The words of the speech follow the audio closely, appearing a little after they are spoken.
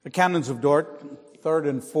The Canons of Dort, third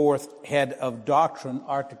and fourth head of doctrine,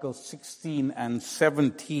 Articles 16 and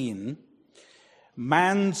 17,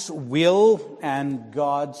 man's will and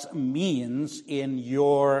God's means in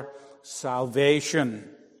your salvation.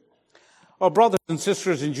 Oh, brothers and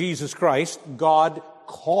sisters in Jesus Christ, God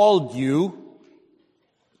called you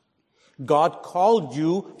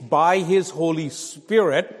by His Holy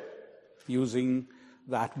Spirit, using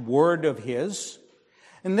that word of His,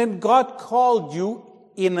 and then God called you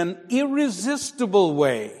in an irresistible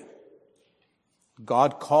way.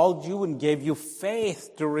 God called you and gave you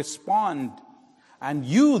faith to respond. And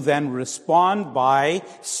you then respond by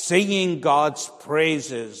singing God's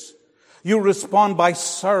praises. You respond by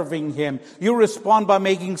serving Him. You respond by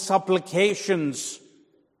making supplications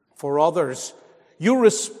for others. You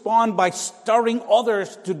respond by stirring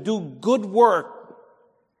others to do good work.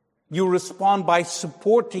 You respond by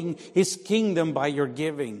supporting His kingdom by your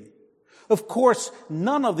giving. Of course,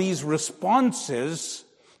 none of these responses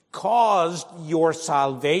caused your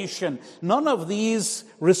salvation. None of these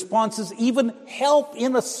responses even help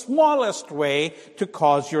in the smallest way to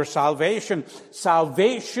cause your salvation.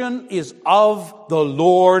 Salvation is of the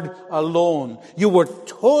Lord alone. You were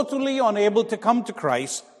totally unable to come to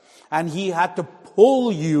Christ, and He had to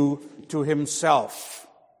pull you to Himself.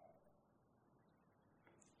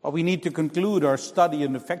 But we need to conclude our study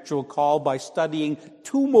in effectual call by studying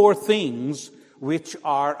two more things which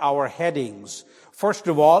are our headings. First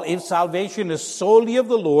of all, if salvation is solely of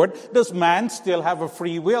the Lord, does man still have a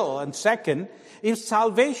free will? And second, if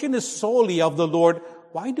salvation is solely of the Lord,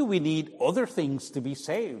 why do we need other things to be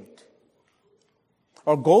saved?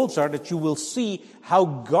 Our goals are that you will see how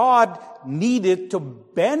God needed to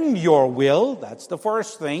bend your will, that's the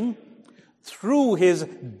first thing, through His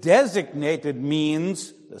designated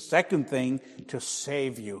means, the second thing, to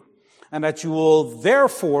save you. And that you will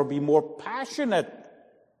therefore be more passionate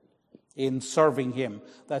in serving Him.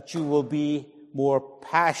 That you will be more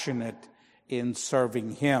passionate in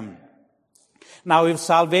serving Him. Now, if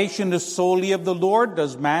salvation is solely of the Lord,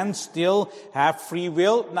 does man still have free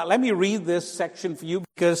will? Now, let me read this section for you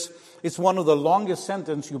because it's one of the longest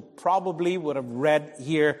sentences you probably would have read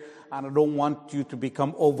here, and I don't want you to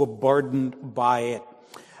become overburdened by it.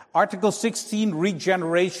 Article 16,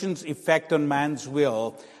 regeneration's effect on man's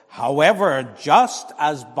will. However, just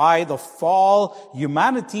as by the fall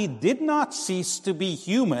humanity did not cease to be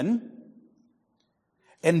human,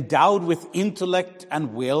 endowed with intellect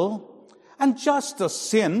and will, and just as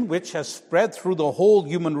sin, which has spread through the whole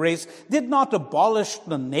human race, did not abolish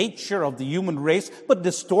the nature of the human race, but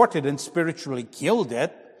distorted and spiritually killed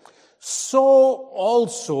it, so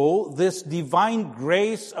also this divine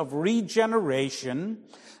grace of regeneration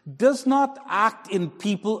does not act in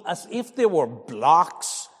people as if they were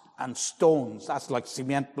blocks and stones. That's like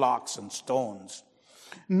cement blocks and stones.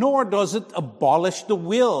 Nor does it abolish the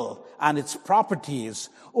will and its properties,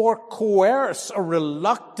 or coerce a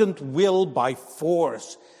reluctant will by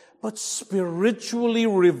force, but spiritually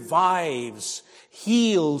revives,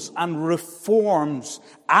 heals, and reforms,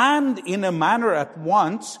 and in a manner at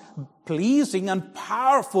once pleasing and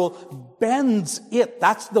powerful, bends it.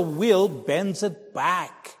 That's the will, bends it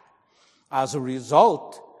back. As a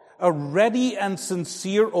result, a ready and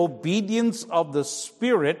sincere obedience of the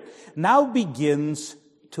Spirit now begins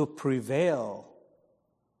to prevail.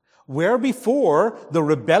 Where before the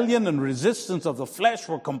rebellion and resistance of the flesh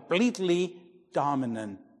were completely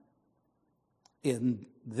dominant. In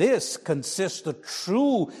this consists the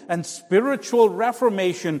true and spiritual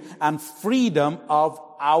reformation and freedom of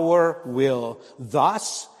our will.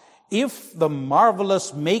 Thus, if the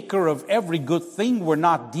marvelous maker of every good thing were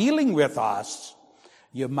not dealing with us,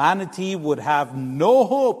 humanity would have no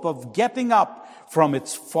hope of getting up from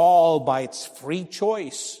its fall by its free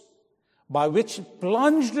choice, by which it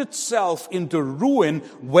plunged itself into ruin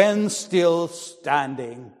when still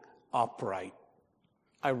standing upright.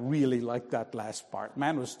 I really like that last part.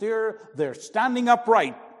 Man was there standing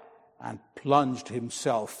upright and plunged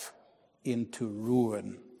himself into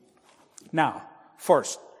ruin. Now,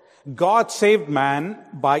 first, God saved man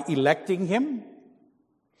by electing him,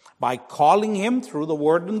 by calling him through the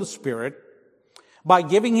Word and the Spirit, by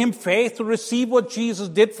giving him faith to receive what Jesus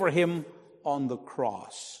did for him on the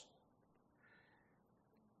cross.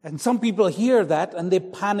 And some people hear that and they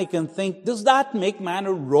panic and think, does that make man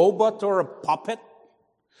a robot or a puppet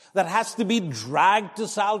that has to be dragged to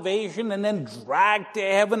salvation and then dragged to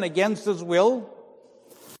heaven against his will?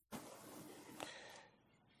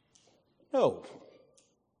 No.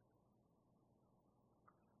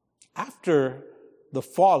 After the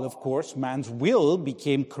fall, of course, man's will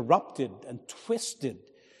became corrupted and twisted.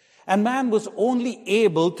 And man was only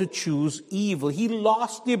able to choose evil. He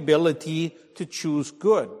lost the ability to choose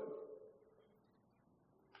good.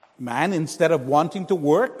 Man, instead of wanting to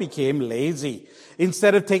work, became lazy.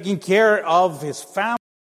 Instead of taking care of his family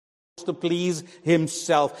to please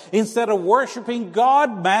himself. Instead of worshiping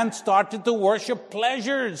God, man started to worship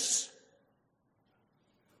pleasures.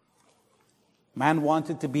 Man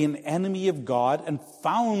wanted to be an enemy of God and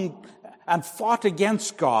fought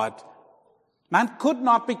against God. Man could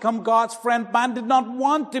not become God's friend. Man did not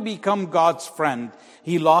want to become God's friend.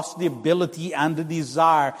 He lost the ability and the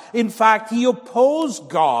desire. In fact, he opposed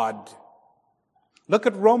God. Look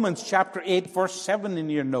at Romans chapter 8, verse 7 in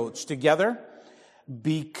your notes together.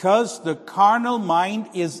 Because the carnal mind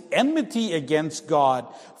is enmity against God,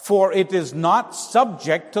 for it is not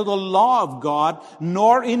subject to the law of God,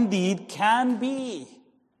 nor indeed can be.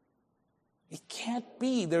 It can't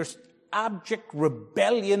be. There's abject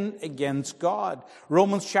rebellion against God.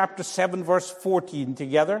 Romans chapter 7 verse 14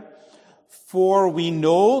 together. For we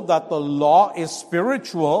know that the law is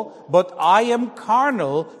spiritual, but I am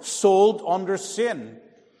carnal, sold under sin.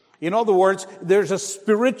 In other words, there's a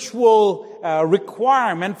spiritual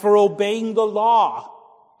requirement for obeying the law.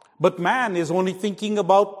 But man is only thinking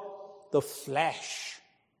about the flesh,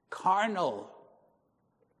 carnal.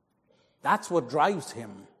 That's what drives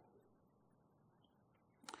him.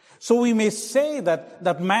 So we may say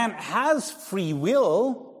that man has free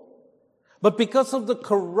will, but because of the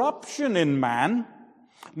corruption in man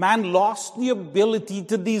lost the ability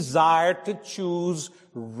to desire to choose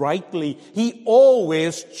rightly. He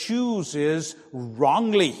always chooses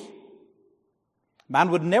wrongly.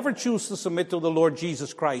 Man would never choose to submit to the Lord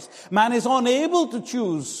Jesus Christ. Man is unable to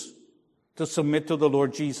choose to submit to the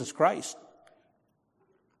Lord Jesus Christ.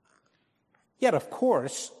 Yet, of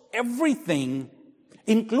course, everything,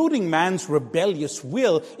 including man's rebellious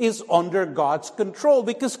will, is under God's control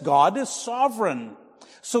because God is sovereign.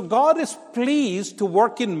 So God is pleased to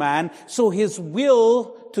work in man, so his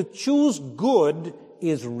will to choose good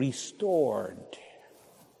is restored.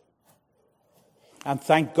 And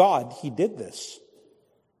thank God he did this.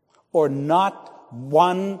 Or not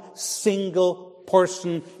one single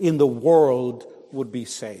person in the world would be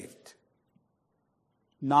saved.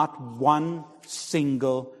 Not one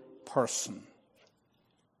single person.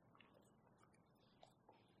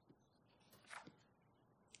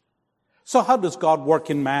 So how does God work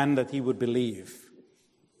in man that he would believe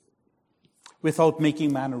without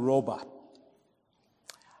making man a robot?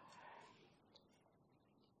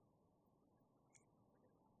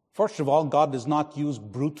 First of all, God does not use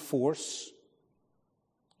brute force.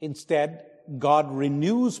 Instead, God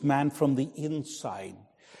renews man from the inside.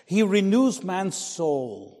 He renews man's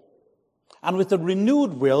soul. And with a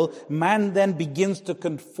renewed will, man then begins to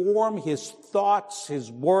conform his thoughts,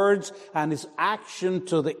 his words, and his action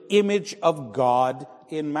to the image of God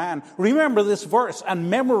in man. Remember this verse and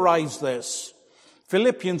memorize this.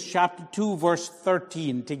 Philippians chapter 2, verse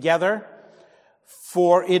 13. Together.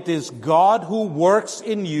 For it is God who works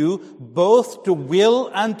in you both to will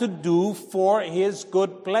and to do for his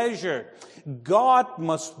good pleasure. God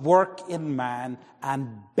must work in man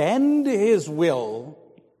and bend his will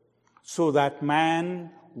so that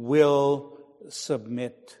man will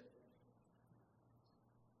submit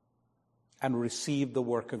and receive the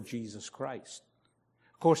work of Jesus Christ.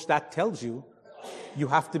 Of course, that tells you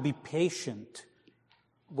have to be patient.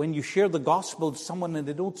 When you share the gospel with someone and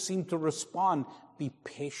they don't seem to respond, be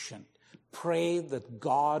patient. Pray that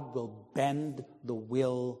God will bend the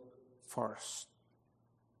will first.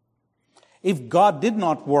 If God did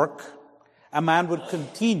not work, a man would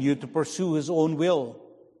continue to pursue his own will.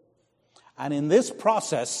 And in this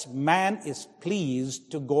process, man is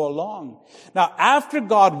pleased to go along. Now, after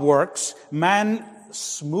God works, man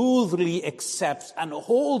smoothly accepts and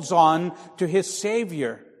holds on to his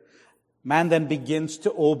Savior. Man then begins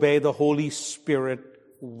to obey the Holy Spirit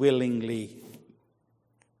willingly.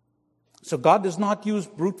 So God does not use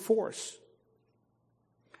brute force.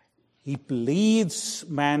 He leads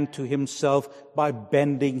man to himself by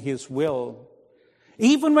bending his will.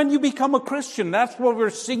 Even when you become a Christian, that's what we're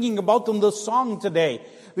singing about in the song today.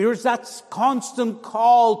 There's that constant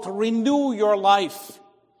call to renew your life,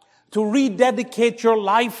 to rededicate your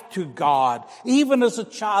life to God. Even as a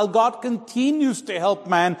child, God continues to help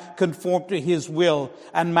man conform to his will,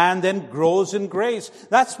 and man then grows in grace.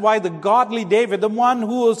 That's why the godly David, the one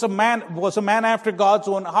who was a man after God's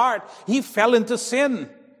own heart, he fell into sin.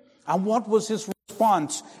 And what was his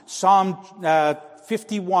response? Psalm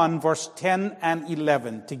 51, verse 10 and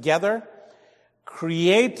 11. Together,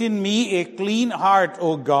 create in me a clean heart,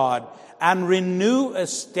 O God, and renew a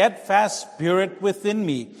steadfast spirit within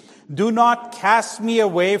me. Do not cast me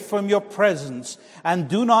away from your presence, and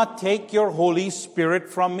do not take your Holy Spirit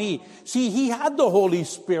from me. See, he had the Holy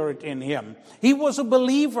Spirit in him. He was a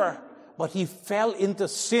believer, but he fell into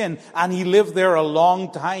sin, and he lived there a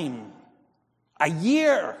long time. A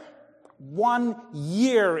year. 1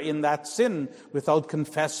 year in that sin without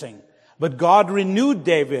confessing. But God renewed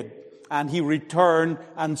David, and he returned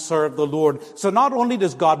and served the Lord. So not only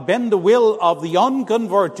does God bend the will of the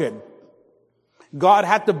unconverted, God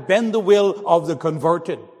had to bend the will of the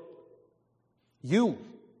converted. You.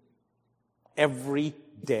 Every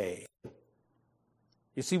day.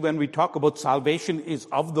 You see, when we talk about salvation is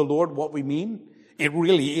of the Lord, what we mean? It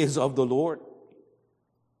really is of the Lord.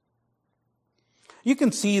 You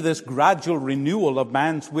can see this gradual renewal of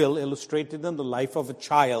man's will illustrated in the life of a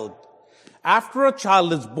child. After a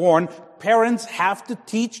child is born, parents have to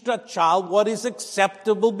teach the child what is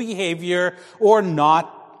acceptable behavior or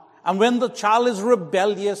not. And when the child is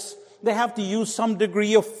rebellious, they have to use some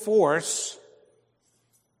degree of force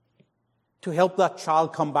to help that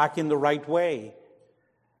child come back in the right way.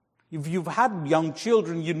 If you've had young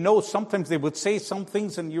children, you know sometimes they would say some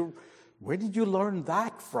things and where did you learn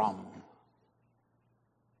that from?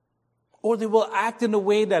 Or they will act in a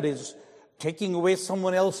way that is taking away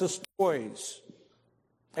someone else's toys.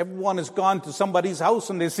 Everyone has gone to somebody's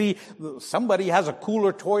house and they see somebody has a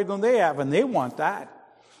cooler toy than they have and they want that.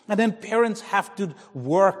 And then parents have to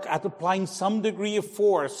work at applying some degree of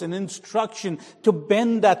force and instruction to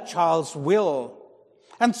bend that child's will.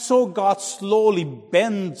 And so God slowly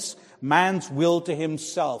bends man's will to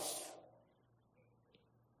himself.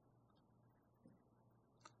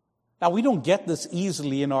 Now, we don't get this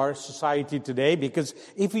easily in our society today because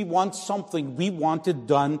if we want something, we want it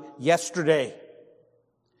done yesterday.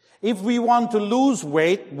 If we want to lose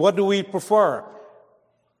weight, what do we prefer?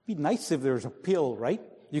 It'd be nice if there's a pill, right?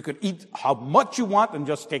 You could eat how much you want and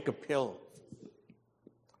just take a pill.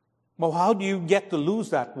 Well, how do you get to lose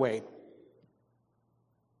that weight?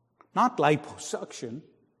 Not liposuction.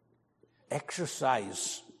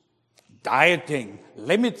 Exercise. Dieting.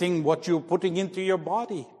 Limiting what you're putting into your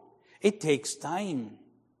body. It takes time.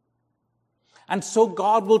 And so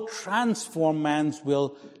God will transform man's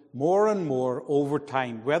will more and more over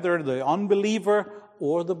time, whether the unbeliever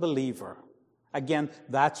or the believer. Again,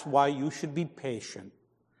 that's why you should be patient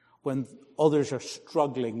when others are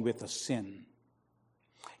struggling with a sin.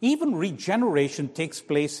 Even regeneration takes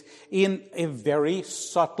place in a very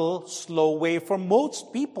subtle, slow way for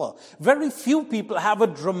most people. Very few people have a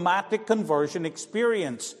dramatic conversion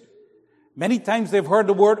experience. Many times they've heard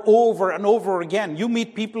the word over and over again. You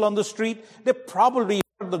meet people on the street, they probably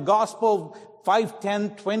heard the gospel 5,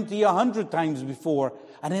 10, 20, 100 times before.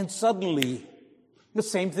 And then suddenly, the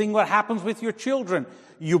same thing what happens with your children.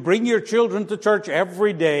 You bring your children to church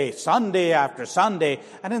every day, Sunday after Sunday,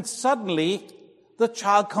 and then suddenly the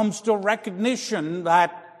child comes to a recognition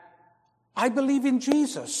that I believe in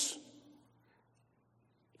Jesus.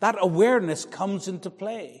 That awareness comes into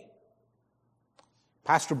play.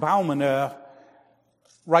 Pastor Bauman, a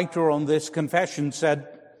writer on this confession, said,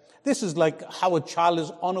 this is like how a child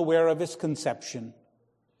is unaware of his conception,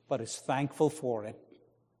 but is thankful for it.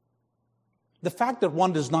 The fact that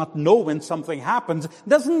one does not know when something happens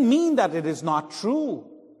doesn't mean that it is not true.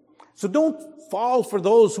 So don't fall for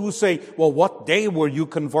those who say, well, what day were you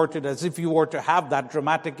converted, as if you were to have that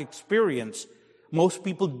dramatic experience. Most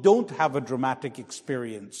people don't have a dramatic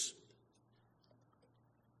experience.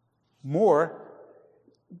 More,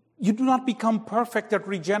 you do not become perfect at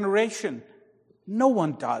regeneration. No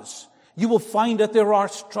one does. You will find that there are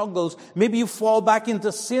struggles. Maybe you fall back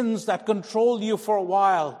into sins that control you for a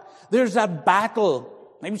while. There's that battle.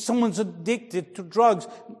 Maybe someone's addicted to drugs.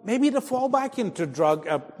 Maybe they fall back into drug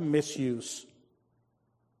misuse.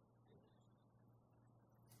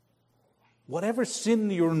 Whatever sin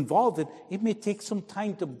you're involved in, it may take some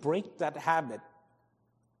time to break that habit.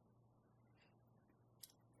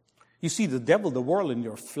 You see, the devil, the world, and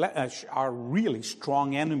your flesh are really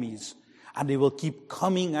strong enemies, and they will keep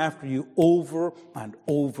coming after you over and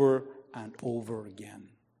over and over again.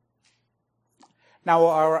 Now,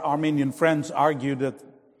 our Armenian friends argue that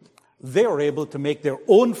they are able to make their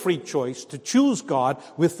own free choice to choose God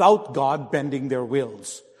without God bending their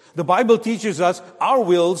wills. The Bible teaches us our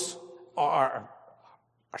wills are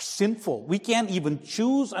sinful. We can't even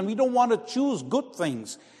choose, and we don't want to choose good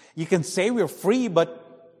things. You can say we're free, but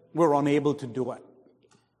we're unable to do it.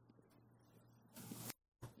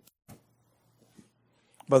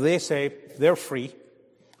 But they say they're free,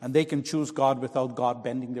 and they can choose God without God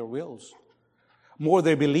bending their wills. More,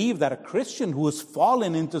 they believe that a Christian who has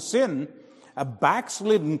fallen into sin A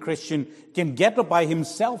backslidden Christian can get up by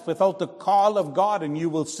himself without the call of God, and you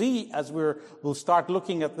will see as we'll start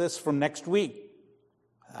looking at this from next week.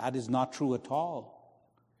 That is not true at all.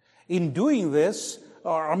 In doing this,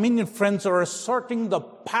 our Armenian friends are asserting the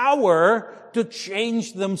power to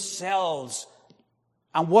change themselves.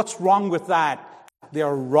 And what's wrong with that? They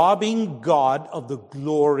are robbing God of the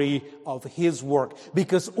glory of His work,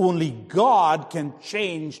 because only God can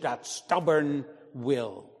change that stubborn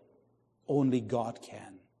will. Only God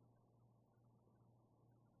can.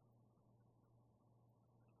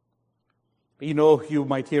 You know, you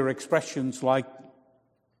might hear expressions like,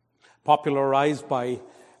 popularized by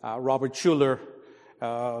Robert Schuller,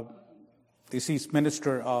 deceased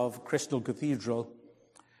minister of Crystal Cathedral.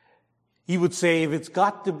 He would say, if it's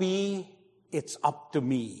got to be, it's up to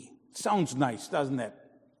me. Sounds nice, doesn't it?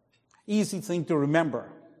 Easy thing to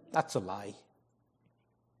remember. That's a lie.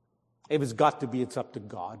 If it's got to be, it's up to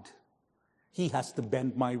God. He has to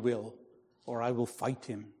bend my will, or I will fight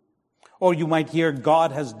him. Or you might hear,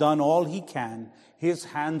 God has done all He can. His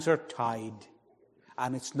hands are tied,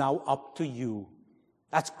 and it's now up to you.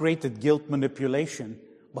 That's great at guilt manipulation,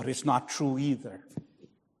 but it's not true either.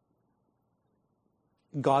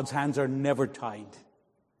 God's hands are never tied.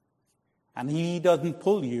 And He doesn't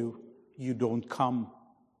pull you, you don't come.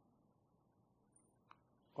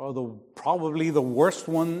 Or probably the worst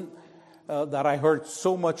one that I heard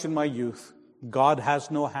so much in my youth, God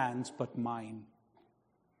has no hands but mine.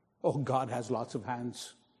 Oh, God has lots of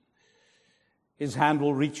hands. His hand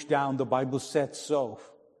will reach down, the Bible said so,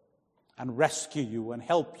 and rescue you and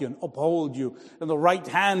help you and uphold you in the right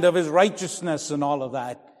hand of His righteousness and all of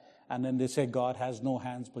that. And then they say, God has no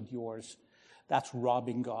hands but yours. That's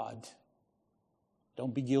robbing God.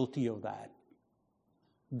 Don't be guilty of that.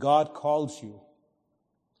 God calls you,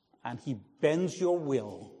 and He bends your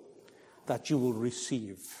will that you will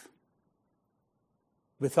receive.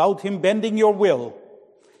 Without Him bending your will,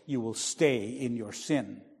 you will stay in your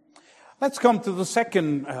sin. Let's come to the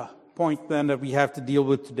second point then that we have to deal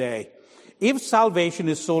with today. If salvation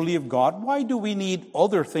is solely of God, why do we need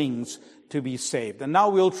other things to be saved? And now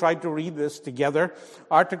we'll try to read this together.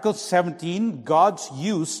 Article 17, God's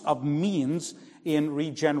use of means in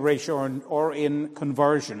regeneration or in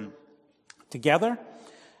conversion. Together,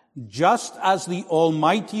 just as the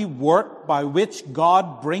almighty work by which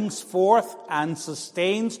God brings forth and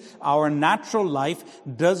sustains our natural life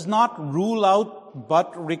does not rule out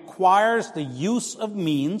but requires the use of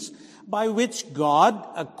means by which God,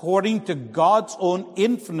 according to God's own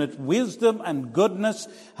infinite wisdom and goodness,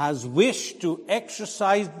 has wished to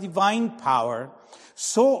exercise divine power,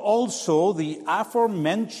 so also the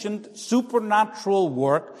aforementioned supernatural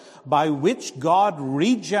work by which God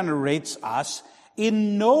regenerates us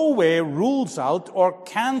in no way rules out or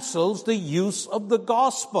cancels the use of the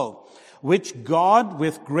gospel, which God,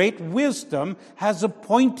 with great wisdom, has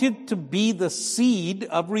appointed to be the seed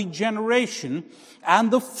of regeneration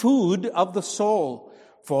and the food of the soul.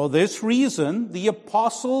 For this reason, the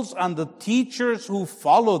apostles and the teachers who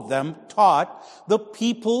followed them taught the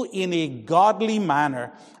people in a godly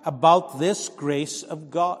manner about this grace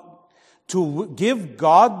of God, to give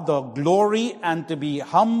God the glory and to be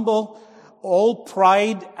humble, all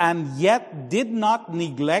pride, and yet did not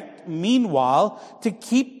neglect meanwhile to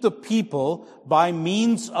keep the people by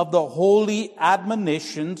means of the holy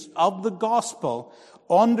admonitions of the gospel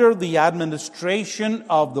under the administration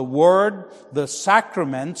of the word, the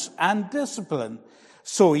sacraments, and discipline.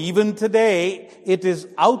 So even today, it is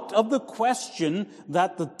out of the question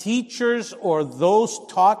that the teachers or those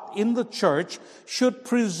taught in the church should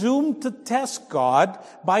presume to test God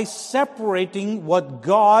by separating what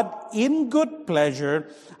God, in good pleasure,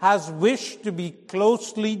 has wished to be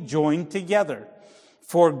closely joined together.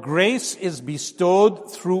 For grace is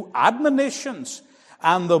bestowed through admonitions,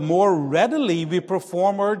 and the more readily we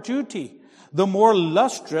perform our duty, the more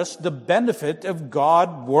lustrous the benefit of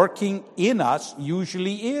God working in us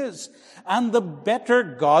usually is, and the better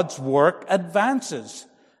God's work advances.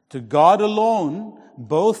 To God alone,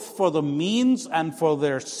 both for the means and for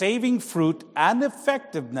their saving fruit and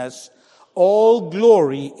effectiveness, all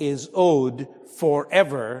glory is owed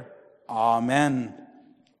forever. Amen.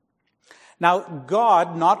 Now,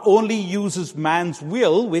 God not only uses man's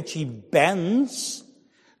will, which He bends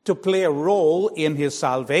to play a role in His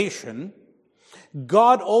salvation,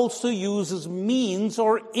 God also uses means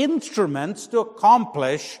or instruments to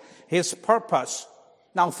accomplish His purpose.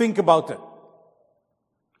 Now think about it.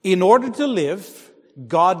 In order to live,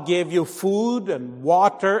 God gave you food and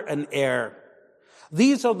water and air.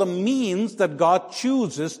 These are the means that God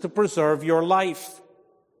chooses to preserve your life.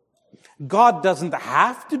 God doesn't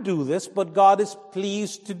have to do this, but God is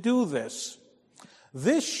pleased to do this.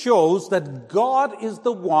 This shows that God is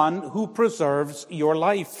the one who preserves your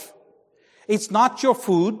life. It's not your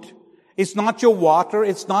food, it's not your water,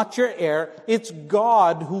 it's not your air, it's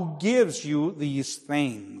God who gives you these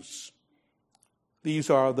things. These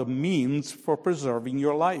are the means for preserving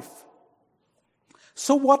your life.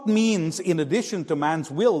 So what means, in addition to man's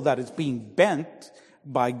will that is being bent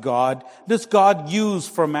by God, does God use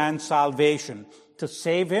for man's salvation? To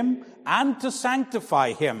save him and to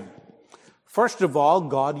sanctify him. First of all,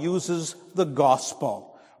 God uses the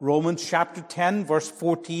gospel. Romans chapter 10, verse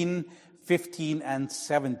 14, 15, and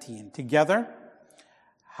 17. Together,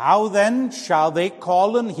 how then shall they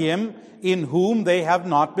call on him in whom they have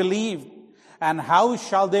not believed? And how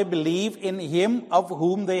shall they believe in him of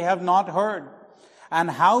whom they have not heard?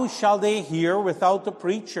 And how shall they hear without a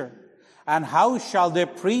preacher? And how shall they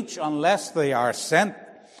preach unless they are sent?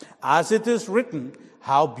 As it is written,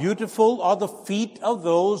 how beautiful are the feet of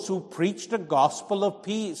those who preach the gospel of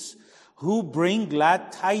peace, who bring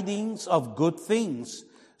glad tidings of good things.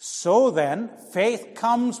 So then, faith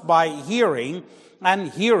comes by hearing,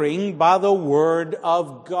 and hearing by the word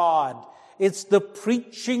of God. It's the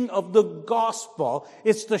preaching of the gospel.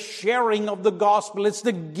 It's the sharing of the gospel. It's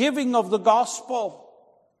the giving of the gospel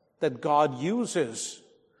that God uses.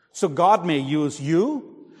 So God may use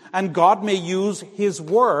you, and God may use his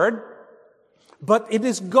word, but it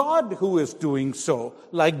is God who is doing so,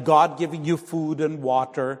 like God giving you food and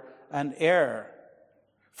water and air.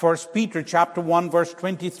 1 Peter chapter 1, verse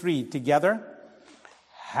 23, together.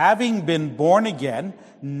 Having been born again,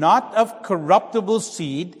 not of corruptible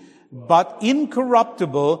seed, but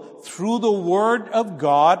incorruptible through the word of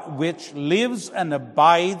God, which lives and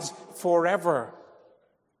abides forever.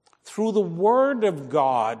 Through the word of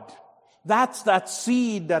God. That's that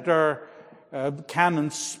seed that our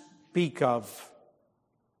canons speak of.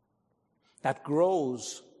 That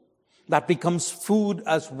grows, that becomes food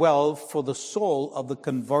as well for the soul of the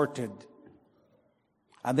converted.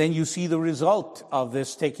 And then you see the result of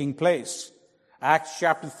this taking place. Acts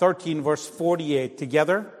chapter 13, verse 48,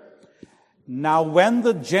 together. Now when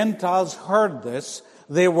the Gentiles heard this,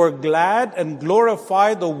 they were glad and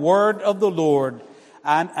glorified the word of the Lord.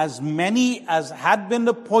 And as many as had been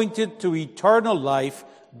appointed to eternal life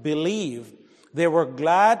believed. They were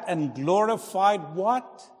glad and glorified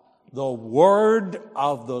what? The word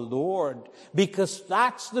of the Lord. Because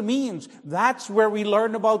that's the means. That's where we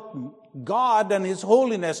learn about God and his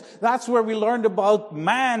holiness. That's where we learned about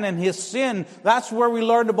man and his sin. That's where we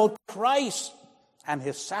learned about Christ and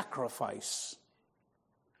his sacrifice.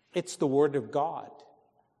 It's the word of God.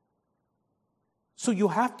 So you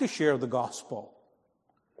have to share the gospel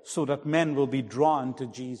so that men will be drawn to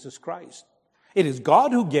Jesus Christ. It is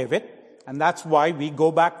God who gave it. And that's why we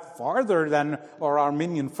go back farther than our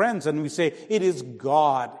Arminian friends and we say, it is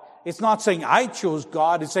God. It's not saying I chose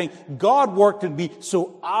God. It's saying God worked in me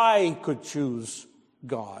so I could choose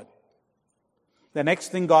God. The next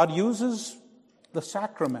thing God uses, the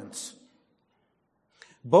sacraments.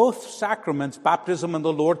 Both sacraments, baptism and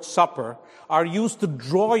the Lord's Supper, are used to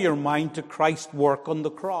draw your mind to Christ's work on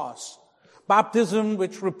the cross. Baptism,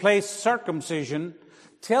 which replaced circumcision,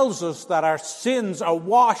 tells us that our sins are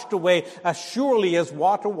washed away as surely as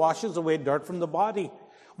water washes away dirt from the body.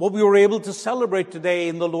 What we were able to celebrate today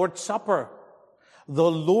in the Lord's Supper.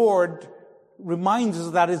 The Lord reminds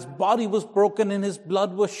us that his body was broken and his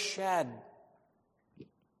blood was shed.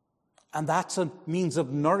 And that's a means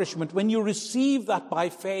of nourishment. When you receive that by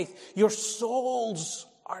faith, your souls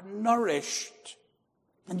are nourished.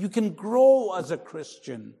 And you can grow as a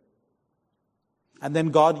Christian. And then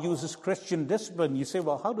God uses Christian discipline. You say,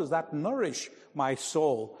 well, how does that nourish my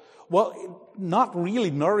soul? Well, not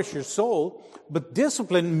really nourish your soul, but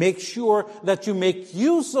discipline makes sure that you make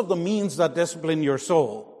use of the means that discipline your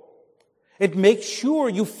soul. It makes sure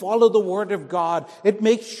you follow the word of God. It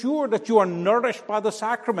makes sure that you are nourished by the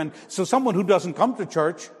sacrament. So someone who doesn't come to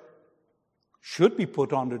church should be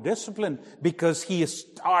put under discipline because he is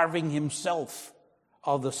starving himself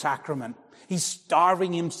of the sacrament. He's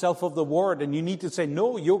starving himself of the word. And you need to say,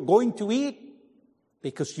 no, you're going to eat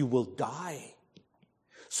because you will die.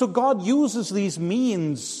 So God uses these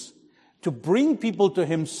means to bring people to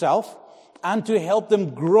himself and to help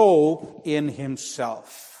them grow in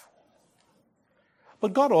himself.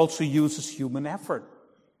 But God also uses human effort.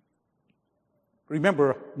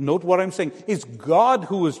 Remember, note what I'm saying. It's God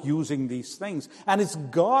who is using these things. And it's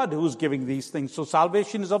God who is giving these things. So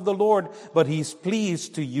salvation is of the Lord, but he's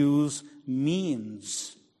pleased to use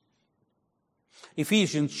means.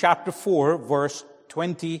 Ephesians chapter 4, verse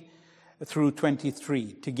 20 through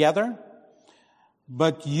 23. Together.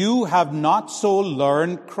 But you have not so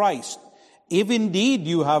learned Christ, if indeed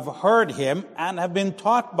you have heard him and have been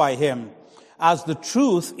taught by him, as the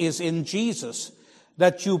truth is in Jesus,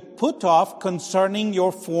 that you put off concerning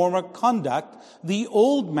your former conduct the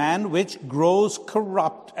old man which grows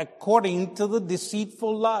corrupt according to the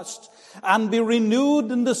deceitful lust, and be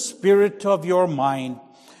renewed in the spirit of your mind,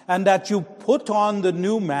 and that you put on the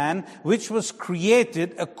new man which was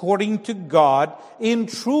created according to God in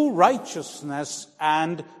true righteousness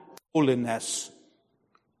and holiness.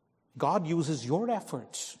 God uses your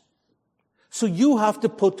efforts. So you have to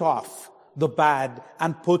put off the bad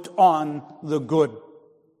and put on the good.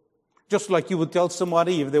 Just like you would tell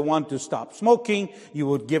somebody if they want to stop smoking, you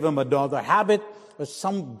would give them another habit or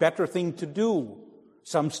some better thing to do.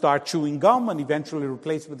 Some start chewing gum and eventually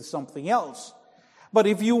replace it with something else. But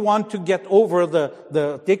if you want to get over the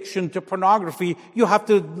addiction to pornography, you have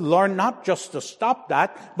to learn not just to stop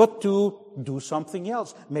that, but to do something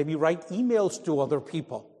else. Maybe write emails to other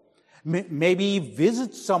people. Maybe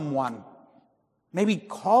visit someone. Maybe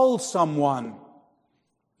call someone.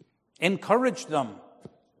 Encourage them.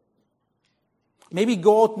 Maybe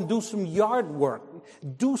go out and do some yard work.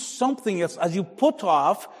 Do something else. As you put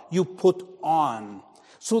off, you put on.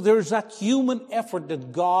 So there's that human effort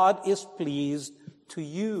that God is pleased to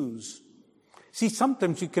use. See,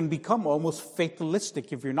 sometimes you can become almost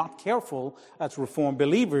fatalistic if you're not careful as Reformed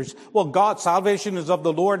believers. Well, God's salvation is of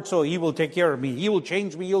the Lord, so He will take care of me. He will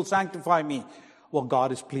change me. He'll sanctify me. Well,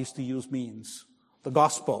 God is pleased to use means. The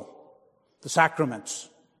gospel, the sacraments,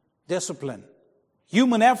 discipline,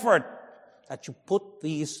 human effort, that you put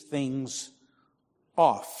these things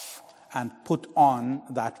off and put on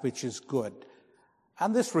that which is good.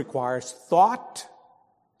 And this requires thought.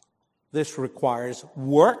 This requires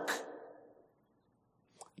work.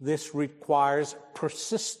 This requires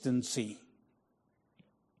persistency.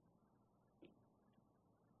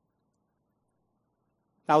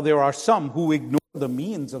 Now, there are some who ignore the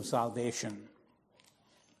means of salvation.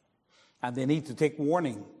 And they need to take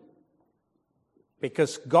warning.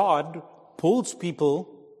 Because God pulls people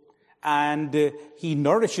and He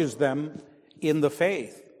nourishes them in the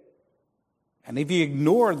faith. And if you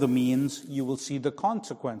ignore the means, you will see the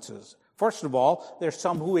consequences. First of all, there's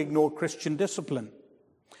some who ignore Christian discipline.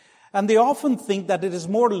 And they often think that it is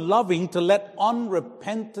more loving to let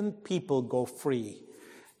unrepentant people go free.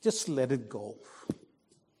 Just let it go.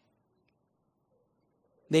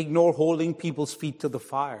 They ignore holding people's feet to the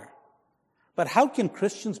fire. But how can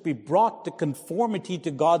Christians be brought to conformity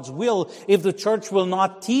to God's will if the church will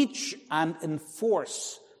not teach and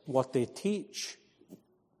enforce what they teach?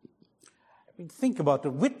 I mean, think about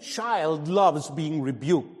it. Which child loves being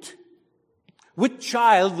rebuked? Which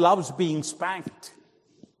child loves being spanked?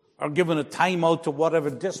 Or given a timeout to whatever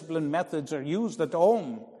discipline methods are used at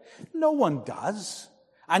home? No one does.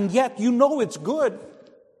 And yet you know it's good.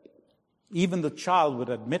 Even the child would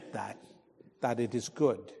admit that it is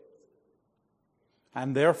good.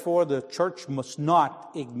 And therefore, the church must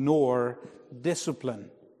not ignore discipline.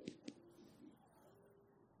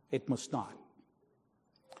 It must not.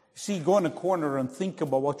 See, go in a corner and think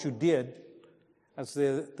about what you did as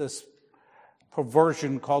this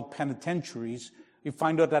perversion called penitentiaries. You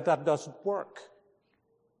find out that doesn't work.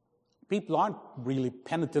 People aren't really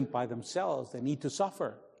penitent by themselves. They need to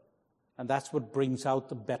suffer. And that's what brings out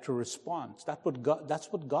the better response. That's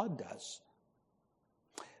what God does.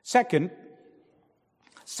 Second,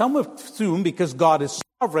 some assume because God is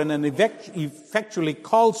sovereign and effectually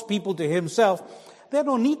calls people to Himself, they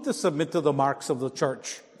don't need to submit to the marks of the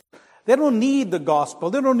church. They don't need the gospel.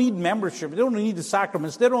 They don't need membership. They don't need the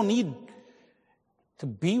sacraments. They don't need to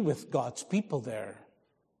be with God's people there.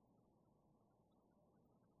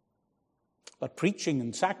 But preaching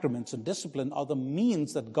and sacraments and discipline are the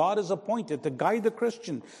means that God has appointed to guide the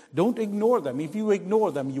Christian. Don't ignore them. If you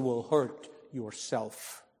ignore them, you will hurt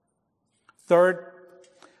yourself. Third,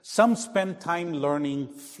 some spend time learning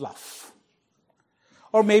fluff.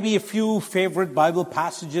 Or maybe a few favorite Bible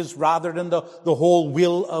passages rather than the whole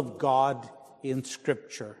will of God in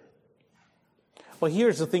Scripture. Well,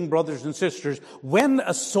 here's the thing, brothers and sisters. When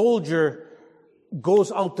a soldier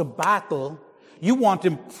goes out to battle, you want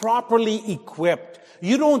him properly equipped.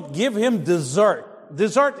 You don't give him dessert.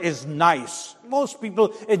 Dessert is nice. Most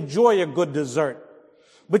people enjoy a good dessert.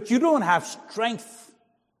 But you don't have strength.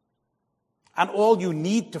 And all you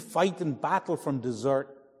need to fight in battle from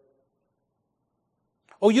dessert.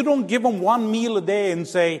 Oh, you don't give them one meal a day and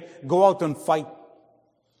say, go out and fight.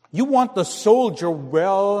 You want the soldier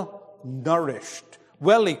well nourished,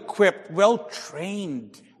 well equipped, well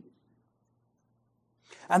trained.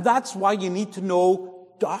 And that's why you need to know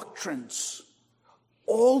doctrines.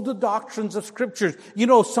 all the doctrines of Scriptures.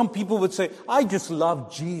 Some people would say, I just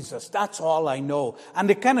love Jesus. That's all I know. And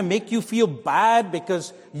they kind of make you feel bad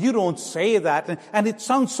because you don't say that. And it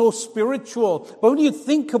sounds so spiritual. But when you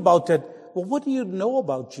think about it, well, what do you know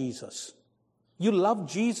about Jesus? You love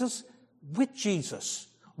Jesus with Jesus.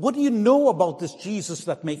 What do you know about this Jesus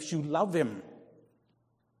that makes you love him?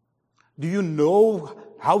 Do you know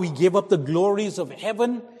how he gave up the glories of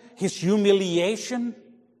heaven, his humiliation?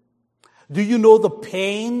 Do you know the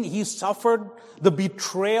pain he suffered, the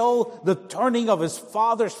betrayal, the turning of his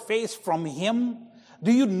Father's face from him?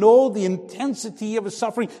 Do you know the intensity of his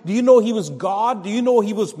suffering? Do you know he was God? Do you know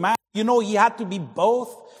he was man? Do you know he had to be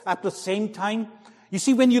both at the same time? You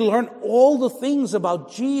see, when you learn all the things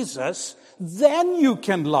about Jesus, then you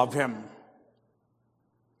can love him.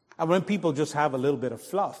 And when people just have a little bit of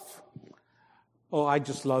fluff, oh, I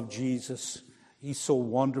just love Jesus. He's so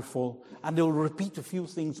wonderful. And they'll repeat a few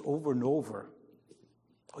things over and over.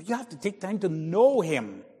 Oh, you have to take time to know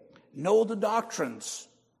him. Know the doctrines.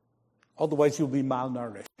 Otherwise, you'll be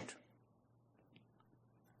malnourished.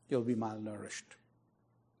 You'll be malnourished.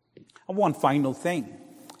 And one final thing.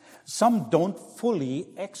 Some don't fully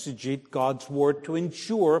exegete God's word to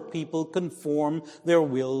ensure people conform their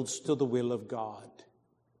wills to the will of God.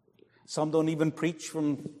 Some don't even preach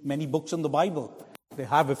from many books in the Bible. They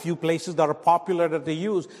have a few places that are popular that they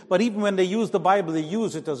use. But even when they use the Bible, they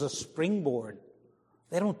use it as a springboard.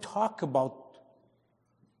 They don't talk about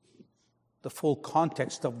the full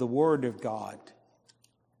context of the Word of God.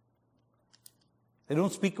 They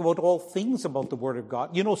don't speak about all things about the Word of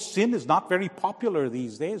God. Sin is not very popular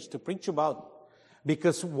these days to preach about.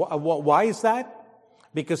 Because why is that?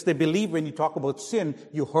 Because they believe when you talk about sin,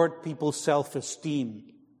 you hurt people's self-esteem.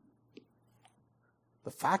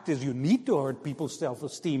 The fact is, you need to hurt people's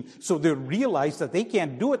self-esteem so they realize that they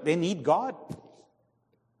can't do it. They need God.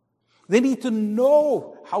 They need to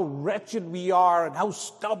know how wretched we are and how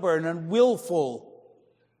stubborn and willful.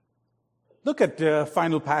 Look at the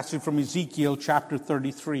final passage from Ezekiel chapter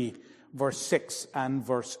 33, verse 6 and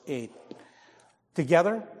verse 8.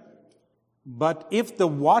 Together, but if the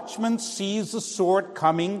watchman sees the sword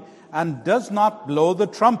coming and does not blow the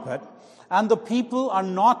trumpet, and the people are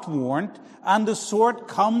not warned, and the sword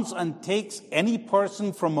comes and takes any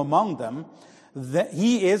person from among them, that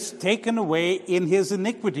he is taken away in his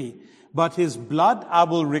iniquity. But his blood I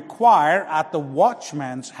will require at the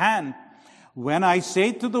watchman's hand. When I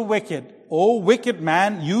say to the wicked, O wicked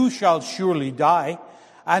man, you shall surely die,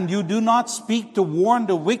 and you do not speak to warn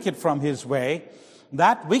the wicked from his way,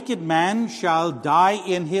 that wicked man shall die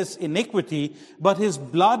in his iniquity, but his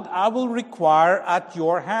blood I will require at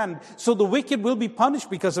your hand. So the wicked will be punished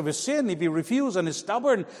because of his sin if he refuses and is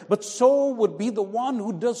stubborn, but so would be the one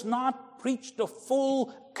who does not preach the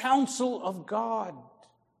full counsel of God.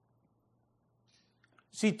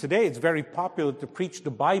 See, today it's very popular to preach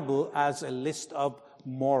the Bible as a list of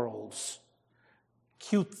morals,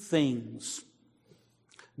 cute things.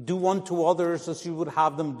 Do unto others as you would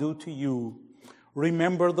have them do to you.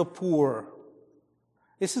 Remember the poor.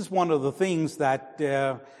 This is one of the things that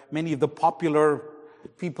many of the popular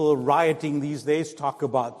people rioting these days talk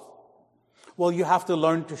about. Well, you have to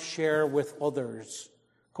learn to share with others.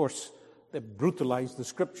 Of course, they brutalize the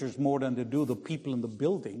scriptures more than they do the people in the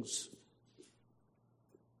buildings.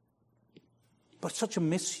 But such a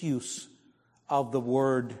misuse of the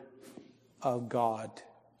Word of God.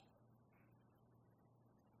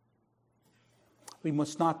 We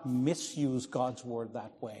must not misuse God's Word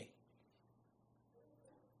that way.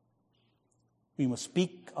 We must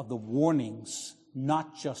speak of the warnings,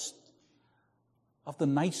 not just of the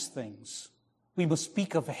nice things. We must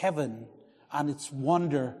speak of heaven and its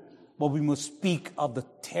wonder, but we must speak of the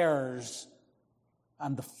terrors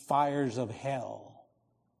and the fires of hell.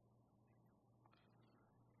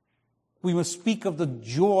 We must speak of the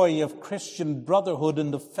joy of Christian brotherhood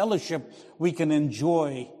and the fellowship we can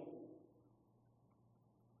enjoy.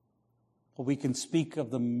 Or we can speak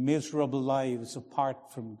of the miserable lives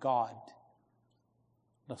apart from God,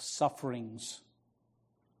 the sufferings.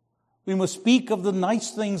 We must speak of the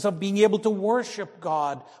nice things of being able to worship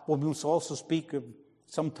God, but we must also speak of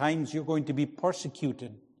sometimes you're going to be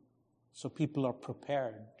persecuted, so people are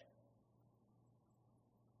prepared.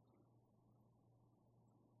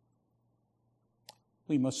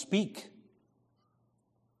 We must speak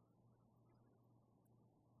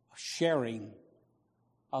of sharing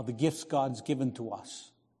of the gifts God's given to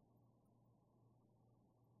us.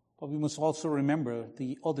 But we must also remember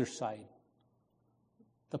the other side,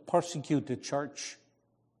 the persecuted church.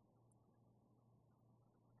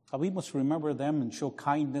 And we must remember them and show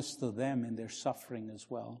kindness to them in their suffering as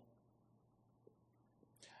well.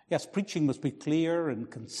 Yes, preaching must be clear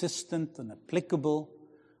and consistent and applicable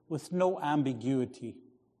with no ambiguity.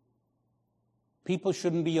 People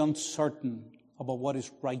shouldn't be uncertain about what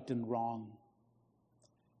is right and wrong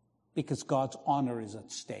because God's honor is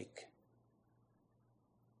at stake.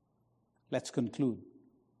 Let's conclude.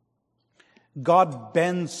 God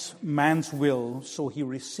bends man's will so he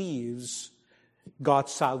receives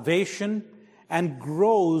God's salvation and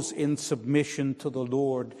grows in submission to the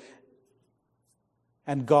Lord.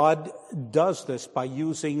 And God does this by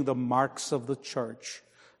using the marks of the church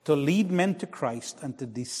to lead men to Christ and to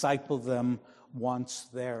disciple them once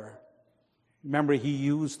there. Remember, he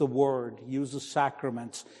used the word, he uses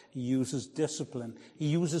sacraments, he uses discipline, he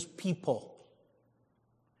uses people.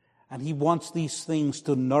 And he wants these things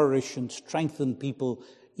to nourish and strengthen people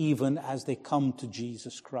even as they come to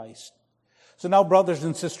Jesus Christ. So now, brothers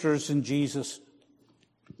and sisters in Jesus,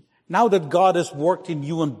 now that God has worked in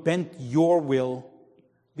you and bent your will,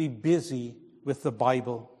 be busy with the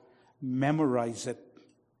Bible. Memorize it.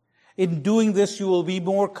 In doing this, you will be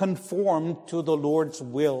more conformed to the Lord's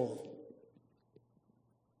will.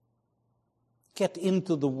 Get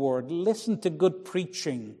into the Word. Listen to good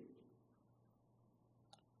preaching.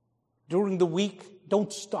 During the week,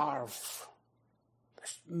 don't starve.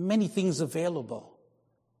 There's many things available.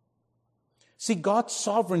 See, God's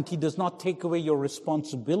sovereignty does not take away your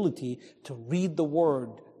responsibility to read the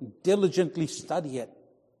Word, diligently study it,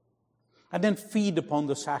 and then feed upon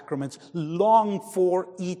the sacraments. Long for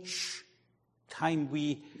each time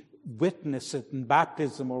we witness it in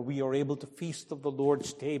baptism or we are able to feast of the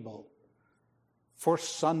Lord's table.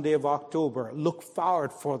 First Sunday of October, look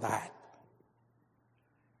forward for that.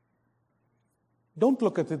 Don't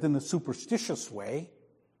look at it in a superstitious way,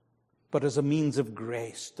 but as a means of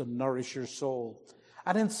grace to nourish your soul.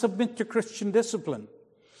 And then submit to Christian discipline.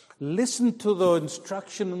 Listen to the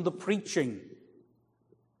instruction and the preaching.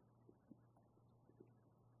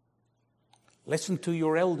 Listen to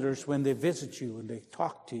your elders when they visit you and they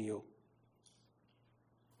talk to you.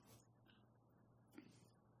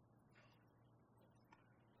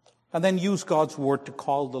 And then use God's word to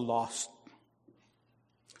call the lost.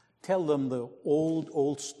 Tell them the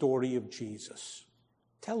old story of Jesus.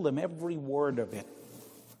 Tell them every word of it.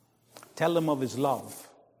 Tell them of his love.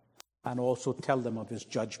 And also tell them of his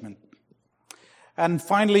judgment. And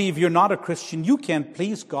finally, if you're not a Christian, you can't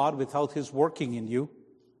please God without his working in you.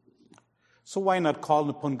 So why not call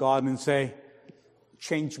upon God and say,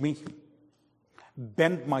 change me.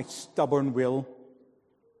 Bend my stubborn will.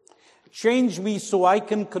 Change me so I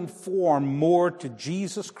can conform more to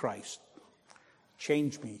Jesus Christ.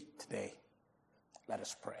 Change me today. Let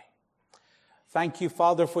us pray. Thank you,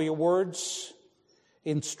 Father, for your words.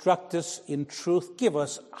 Instruct us in truth. Give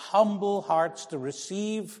us humble hearts to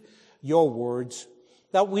receive your words,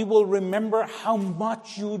 that we will remember how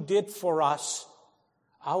much you did for us.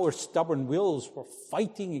 Our stubborn wills were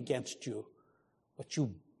fighting against you, but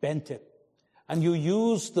you bent it. And you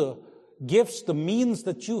used the gifts, the means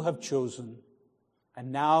that you have chosen.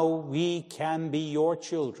 And now we can be your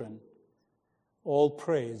children. All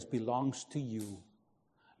praise belongs to you.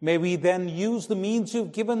 May we then use the means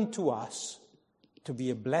you've given to us to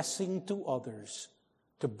be a blessing to others,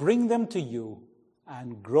 to bring them to you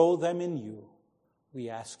and grow them in you. We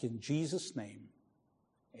ask in Jesus' name.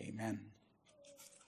 Amen.